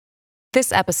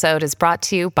This episode is brought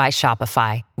to you by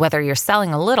Shopify. Whether you're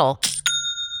selling a little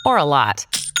or a lot,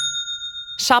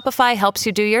 Shopify helps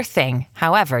you do your thing,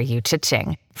 however you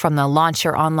cha-ching. From the launch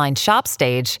your online shop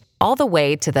stage, all the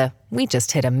way to the we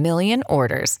just hit 1 million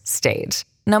orders stage.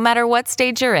 No matter what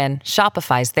stage you're in,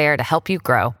 Shopify's there to help you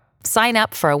grow. Sign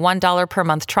up for a $1 per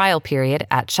month trial period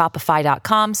at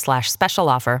shopify.com/special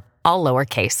offer, all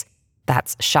lowercase.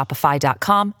 That's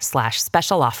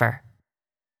shopify.com/special offer.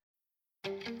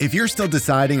 If you're still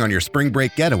deciding on your spring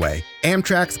break getaway,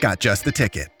 Amtrak's got just the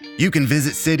ticket. You can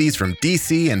visit cities from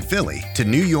D.C. and Philly to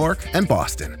New York and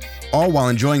Boston, all while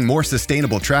enjoying more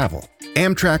sustainable travel.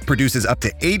 Amtrak produces up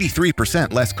to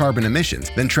 83% less carbon emissions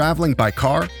than traveling by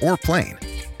car or plane.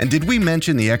 And did we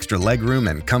mention the extra legroom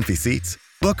and comfy seats?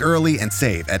 Book early and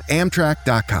save at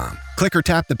Amtrak.com. Click or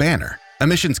tap the banner.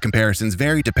 Emissions comparisons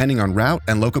vary depending on route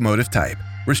and locomotive type.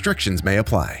 Restrictions may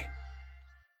apply.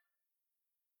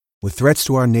 With threats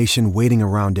to our nation waiting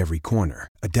around every corner,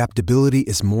 adaptability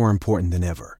is more important than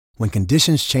ever. When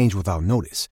conditions change without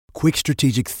notice, quick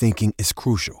strategic thinking is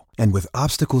crucial. And with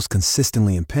obstacles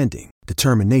consistently impending,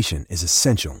 determination is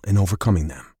essential in overcoming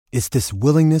them. It's this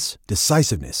willingness,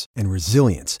 decisiveness, and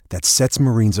resilience that sets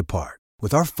Marines apart.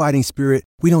 With our fighting spirit,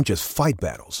 we don't just fight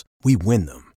battles, we win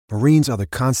them. Marines are the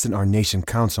constant our nation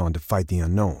counts on to fight the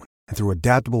unknown. And through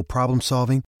adaptable problem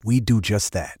solving, we do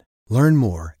just that. Learn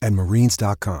more at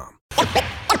marines.com.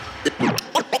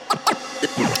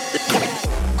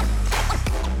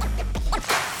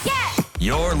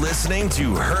 You're listening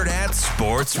to Hurrdat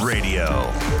Sports Radio.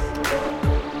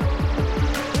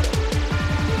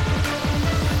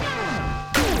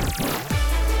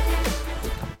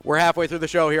 We're halfway through the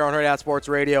show here on Hurrdat Sports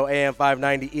Radio, AM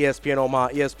 590, ESPN Omaha,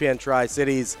 ESPN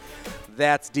Tri-Cities.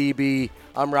 That's DB.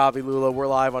 I'm Ravi Lula. We're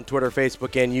live on Twitter,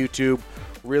 Facebook, and YouTube.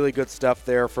 Really good stuff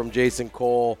there from Jason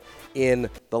Cole in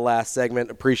the last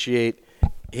segment. Appreciate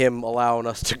him allowing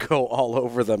us to go all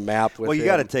over the map with you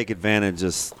got to take advantage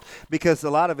because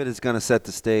a lot of it is going to set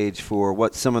the stage for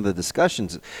what some of the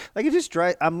discussions. Like it just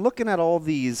I'm looking at all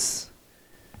these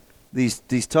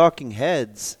talking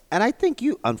heads, and I think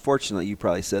unfortunately you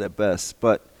probably said it best,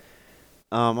 but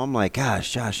I'm like,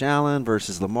 gosh, Josh Allen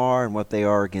versus Lamar and what they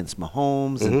are against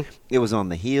Mahomes, Mm-hmm. and it was on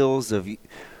the heels of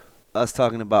us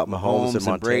talking about Mahomes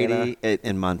and Brady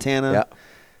in Montana. Yeah.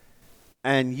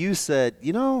 And you said,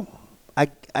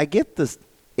 I get this.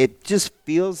 It just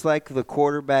feels like the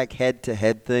quarterback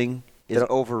head-to-head thing is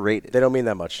overrated. They don't mean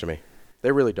that much to me.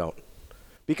 They really don't.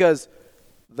 Because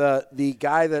the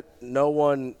guy that no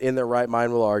one in their right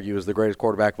mind will argue is the greatest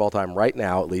quarterback of all time right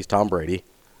now, at least Tom Brady,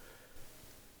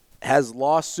 has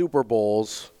lost Super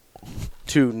Bowls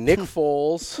to Nick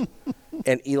Foles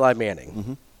and Eli Manning.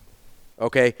 Mm-hmm.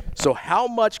 Okay, so how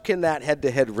much can that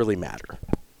head-to-head really matter?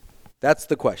 That's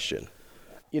the question.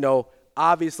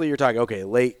 Obviously you're talking, okay,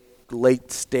 late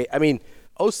stage. I mean,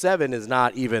 07 is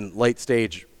not even late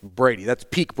stage Brady. That's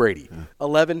peak Brady. Yeah.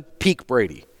 11, peak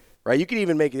Brady, right? You can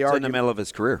even make the argument. In the middle of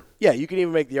his career. Yeah, you can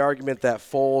even make the argument that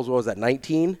Foles, what was that,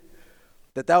 19?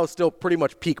 That was still pretty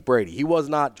much peak Brady. He was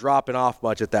not dropping off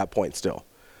much at that point still.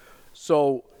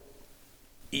 So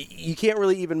you can't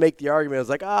really even make the argument. It's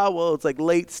like, it's like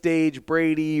late stage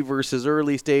Brady versus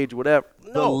early stage whatever.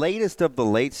 No. The latest of the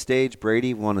late stage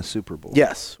Brady won a Super Bowl.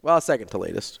 Yes. Well, second to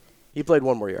latest. He played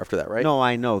one more year after that, right? No,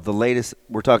 I know. The latest,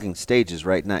 we're talking stages,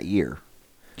 right? Not year.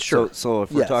 Sure. So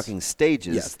if we're talking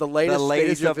stages. Yes, the latest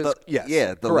stage of his. Yes.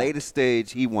 Yeah, the latest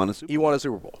stage, he won a Super Bowl. He won a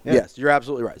Super Bowl. Yeah. Yes, you're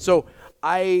absolutely right. So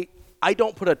I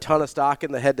don't put a ton of stock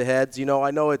in the head-to-heads.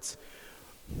 I know it's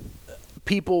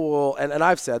people will, and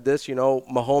I've said this,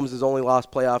 Mahomes has only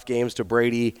lost playoff games to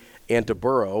Brady and to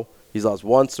Burrow. He's lost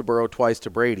once to Burrow, twice to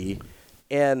Brady.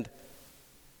 And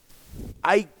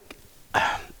I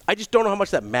just don't know how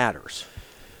much that matters.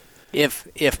 If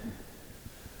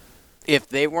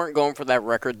they weren't going for that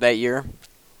record that year,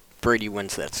 Brady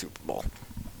wins that Super Bowl.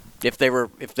 If they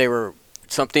were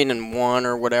something in one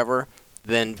or whatever,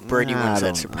 then Brady wins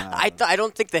that Super Bowl. I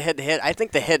don't think the head-to-head. I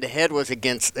think the head-to-head was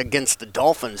against the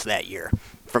Dolphins that year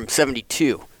from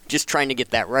 '72, just trying to get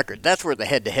that record. That's where the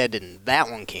head-to-head in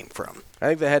that one came from. I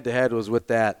think the head-to-head was with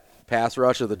that pass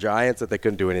rush of the Giants that they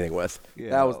couldn't do anything with. Yeah,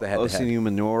 that was the head-to-head. Osinio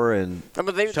Manor and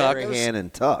Shanahan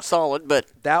and Tuck. Solid, but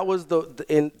that was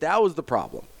the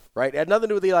problem. Right? It had nothing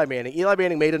to do with Eli Manning. Eli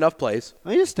Manning made enough plays. I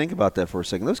mean, just think about that for a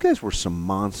second. Those guys were some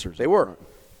monsters. They were.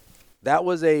 That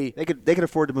was They could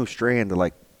afford to move Strand to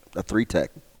like a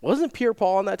 3-tech. Wasn't Pierre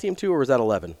Paul on that team too, or was that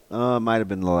 11? Might have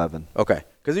been 11. Okay,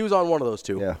 because he was on one of those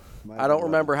two. Yeah. I don't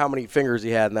remember how many fingers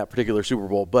he had in that particular Super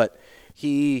Bowl, but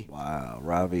he. Wow,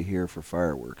 Ravi here for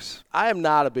fireworks. I am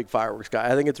not a big fireworks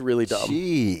guy. I think it's really dumb.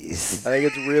 Jeez. I think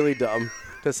it's really dumb.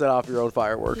 to set off your own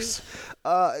fireworks.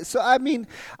 So, I mean,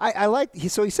 I like –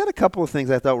 so he said a couple of things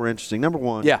I thought were interesting. Number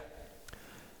one,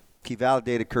 he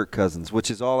validated Kirk Cousins,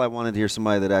 which is all I wanted to hear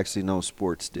somebody that actually knows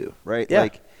sports do, right? Yeah.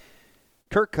 Like,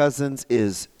 Kirk Cousins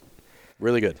is –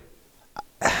 really good.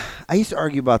 I used to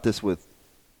argue about this with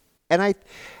 – and I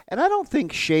don't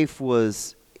think Schaaf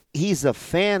was – he's a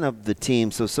fan of the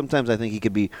team, so sometimes I think he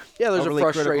could be there's overly a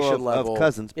frustration critical level of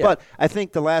Cousins. Yeah. But I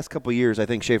think the last couple of years, I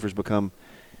think Schaefer's become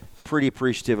pretty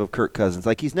appreciative of Kirk Cousins.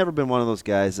 Like, he's never been one of those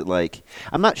guys that, like,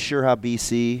 I'm not sure how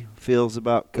BC feels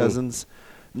about Cousins,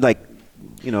 like,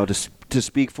 you know, to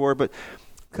speak for, but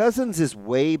Cousins is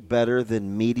way better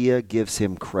than media gives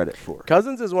him credit for.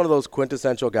 Cousins is one of those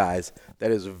quintessential guys that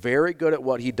is very good at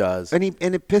what he does. And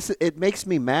it makes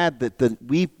me mad that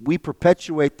we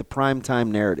perpetuate the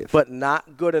primetime narrative. But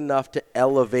not good enough to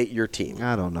elevate your team.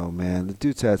 I don't know, man. The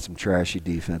dude's had some trashy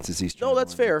defenses. No,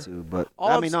 that's fair. Too, but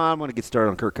I don't want to get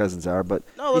started on Kirk Cousins hour, but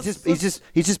no, he's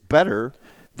just better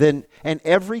than and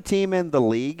every team in the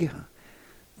league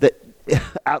that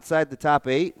outside the top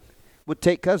 8 would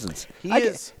take Cousins.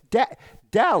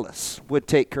 Dallas would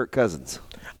take Kirk Cousins.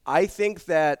 I think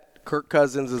that Kirk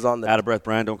Cousins is on the out of breath.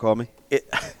 Brian, don't call me.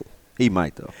 He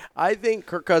might though. I think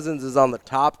Kirk Cousins is on the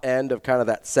top end of kind of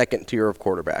that second tier of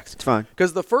quarterbacks. It's fine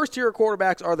because the first tier of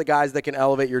quarterbacks are the guys that can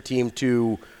elevate your team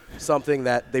to something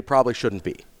that they probably shouldn't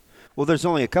be. Well, there's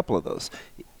only a couple of those.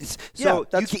 So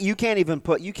you can't even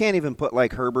put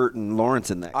like Herbert and Lawrence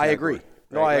in that category. I agree.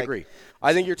 No, I agree.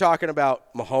 I think you're talking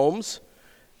about Mahomes.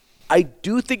 I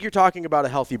do think you're talking about a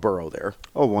healthy Burrow there.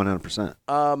 Oh,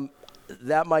 100%.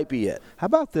 That might be it. How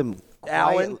about them?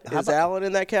 Allen? Is Allen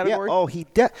in that category?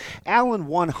 Yeah. Allen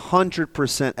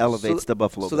 100% elevates the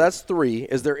Buffalo Bills. So that's 3.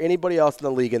 Is there anybody else in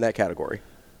the league in that category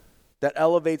that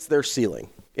elevates their ceiling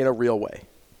in a real way?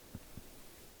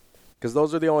 Because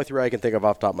those are the only 3 I can think of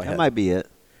off the top of my head. That might be it.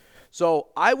 So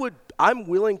I'm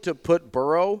willing to put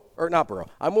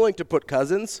I'm willing to put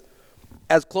Cousins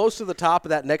as close to the top of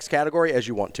that next category as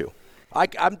you want to.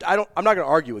 I'm not going to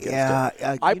argue against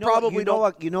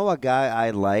it. You know a guy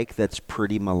I like that's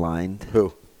pretty maligned?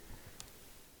 Who?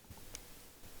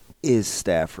 Is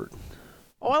Stafford.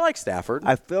 Oh, I like Stafford.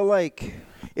 I feel like...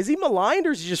 Is he maligned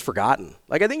or is he just forgotten?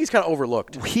 Like, I think he's kind of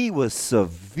overlooked. He was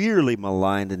severely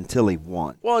maligned until he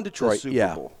won. Well, in Detroit, the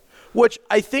Super Bowl. Which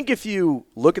I think if you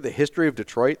look at the history of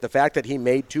Detroit, the fact that he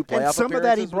made 2 playoff appearances and some of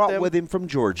that he brought with him from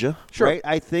Georgia, sure. Right?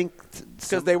 I think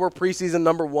because they were preseason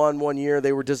number 1 one year,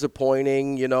 they were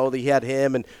disappointing. You know, they had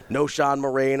him and Noshan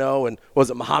Moreno and was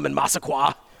it Mohamed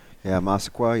Massaquoi? Yeah,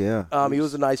 Massaquoi. Yeah, he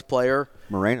was a nice player.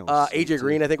 Moreno. AJ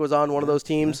Green, I think, was on one of those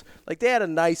teams. Yeah. Like they had a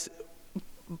nice.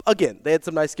 Again, they had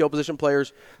some nice skill position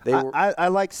players.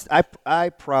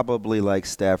 I probably like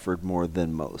Stafford more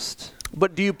than most.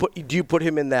 But do you put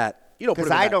him in that? You don't put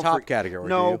him in that top category.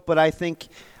 No, but I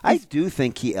do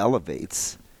think he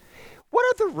elevates. What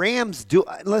are the Rams do?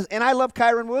 And I love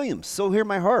Kyron Williams. So hear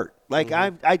my heart. Like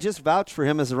I just vouch for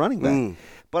him as a running back.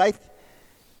 But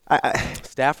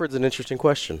Stafford's an interesting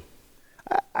question.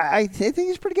 I think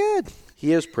he's pretty good.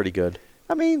 He is pretty good.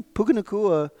 I mean, Puka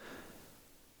Nacua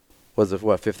was a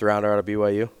 5th rounder out of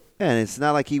BYU. And it's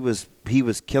not like he was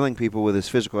killing people with his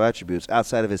physical attributes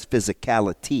outside of his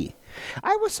physicality.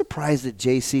 I was surprised that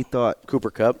JC thought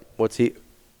Cooper Kupp. What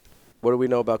do we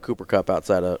know about Cooper Kupp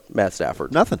outside of Matt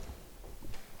Stafford? Nothing.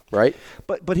 Right?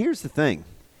 But here's the thing.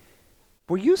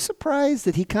 Were you surprised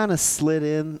that he kind of slid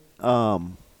in? Now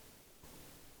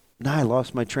I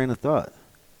lost my train of thought.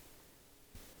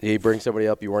 Did he bring somebody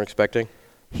up you weren't expecting?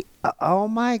 Oh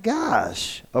my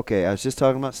gosh. Okay, I was just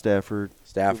talking about Stafford.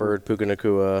 Puka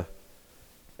Nacua,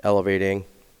 elevating.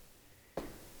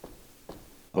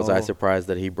 Was I surprised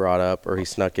that he brought up or he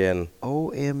snuck in?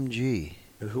 OMG.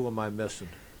 Who am I missing?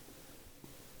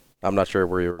 I'm not sure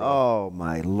where you were going. Oh,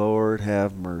 my Lord,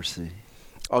 have mercy.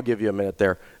 I'll give you a minute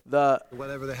there.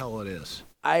 Whatever the hell it is.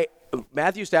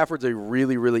 Matthew Stafford's a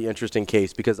really, really interesting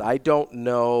case because I don't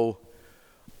know.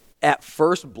 At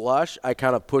first blush, I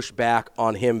kind of push back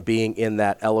on him being in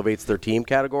that elevates their team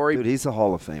category. Dude, he's a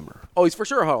Hall of Famer. Oh, he's for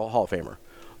sure a Hall of Famer.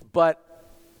 But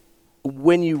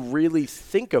when you really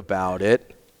think about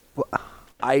it,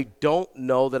 I don't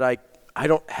know that I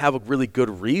don't have a really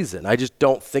good reason. I just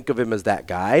don't think of him as that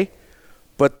guy.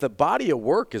 But the body of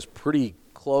work is pretty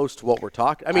close to what we're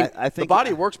talking. I mean, I think the body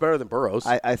of work's better than Burrow's.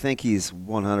 I think he's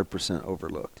 100%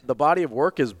 overlooked. The body of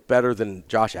work is better than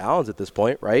Josh Allen's at this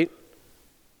point, right?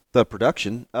 The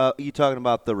production. You talking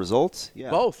about the results? Yeah.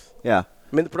 Both. Yeah.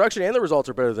 I mean, the production and the results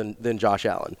are better than Josh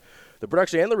Allen. The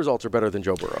production and the results are better than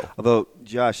Joe Burrow. Although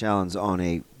Josh Allen's on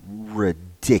a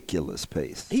ridiculous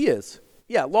pace. He is.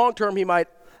 Yeah, long term he might.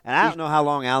 And I don't know how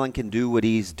long Allen can do what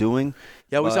he's doing.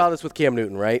 Yeah, we saw this with Cam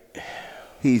Newton, right?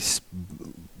 He's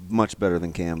much better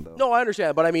than Cam, though. No, I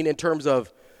understand, but I mean in terms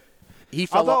of he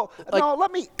fell Although, off, like, no,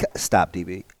 let me stop,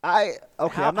 DB. how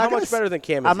I'm not much better than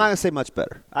Cam is I'm not he? going to say much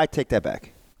better. I take that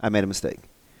back. I made a mistake.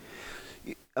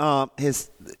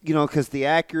 Because the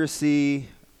accuracy,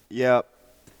 yeah,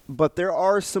 but there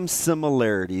are some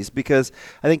similarities because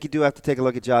I think you do have to take a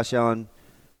look at Josh Allen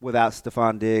without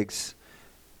Stephon Diggs,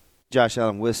 Josh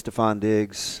Allen with Stephon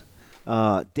Diggs,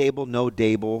 Dable, no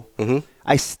Dable. Mm-hmm.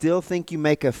 I still think you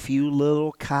make a few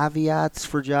little caveats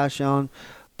for Josh Allen,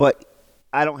 but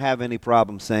I don't have any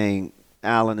problem saying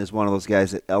Allen is one of those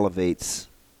guys that elevates.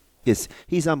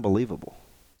 He's unbelievable.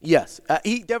 Yes,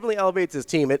 he definitely elevates his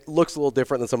team. It looks a little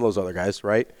different than some of those other guys,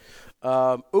 right?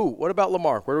 What about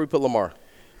Lamar? Where do we put Lamar?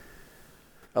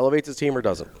 Elevates his team or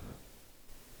doesn't?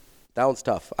 That one's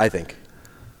tough, I think.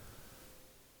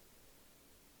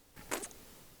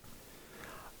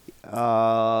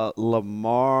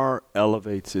 Lamar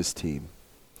elevates his team.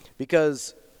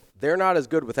 Because they're not as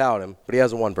good without him, but he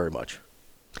hasn't won very much.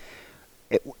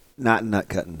 Not in nut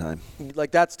cutting time.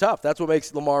 Like, that's tough. That's what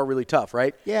makes Lamar really tough,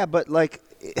 right? Yeah, but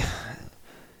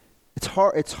it's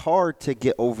hard to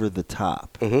get over the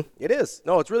top. Mm-hmm. It is.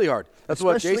 No, it's really hard. That's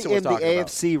especially what Jason was talking in the about.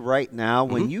 AFC right now.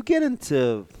 When you get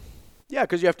into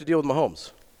because you have to deal with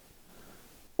Mahomes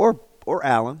or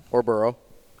Allen or Burrow.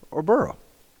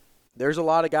 There's a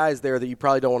lot of guys there that you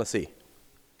probably don't want to see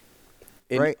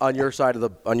on your side of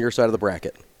the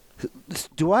bracket.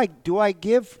 Do I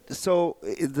give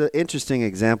the interesting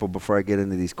example before I get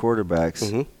into these quarterbacks?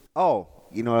 Mm-hmm. Oh,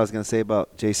 you know what I was going to say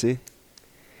about JC?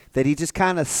 That he just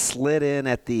kind of slid in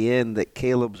at the end that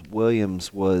Caleb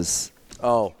Williams was.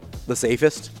 Oh, the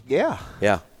safest? Yeah.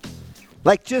 Yeah.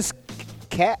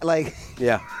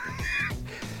 Yeah.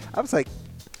 I was like,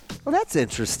 well, that's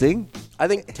interesting. I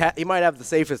think he might have the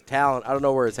safest talent. I don't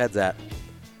know where his head's at.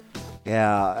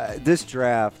 Yeah, this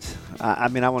draft. I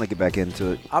want to get back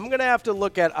into it. I'm gonna have to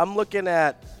look at. I'm looking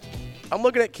at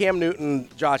Cam Newton,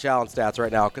 Josh Allen stats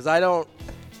right now because I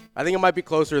think it might be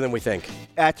closer than we think.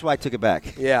 That's why I took it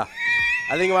back. Yeah,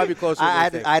 I think it might be closer. than we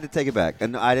think. I had to take it back,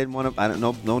 and I didn't want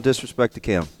to. No disrespect to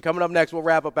Cam. Coming up next, we'll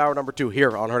wrap up hour number 2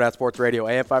 here on Herd at Sports Radio,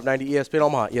 AM 590 ESPN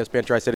Omaha, ESPN Tri-City.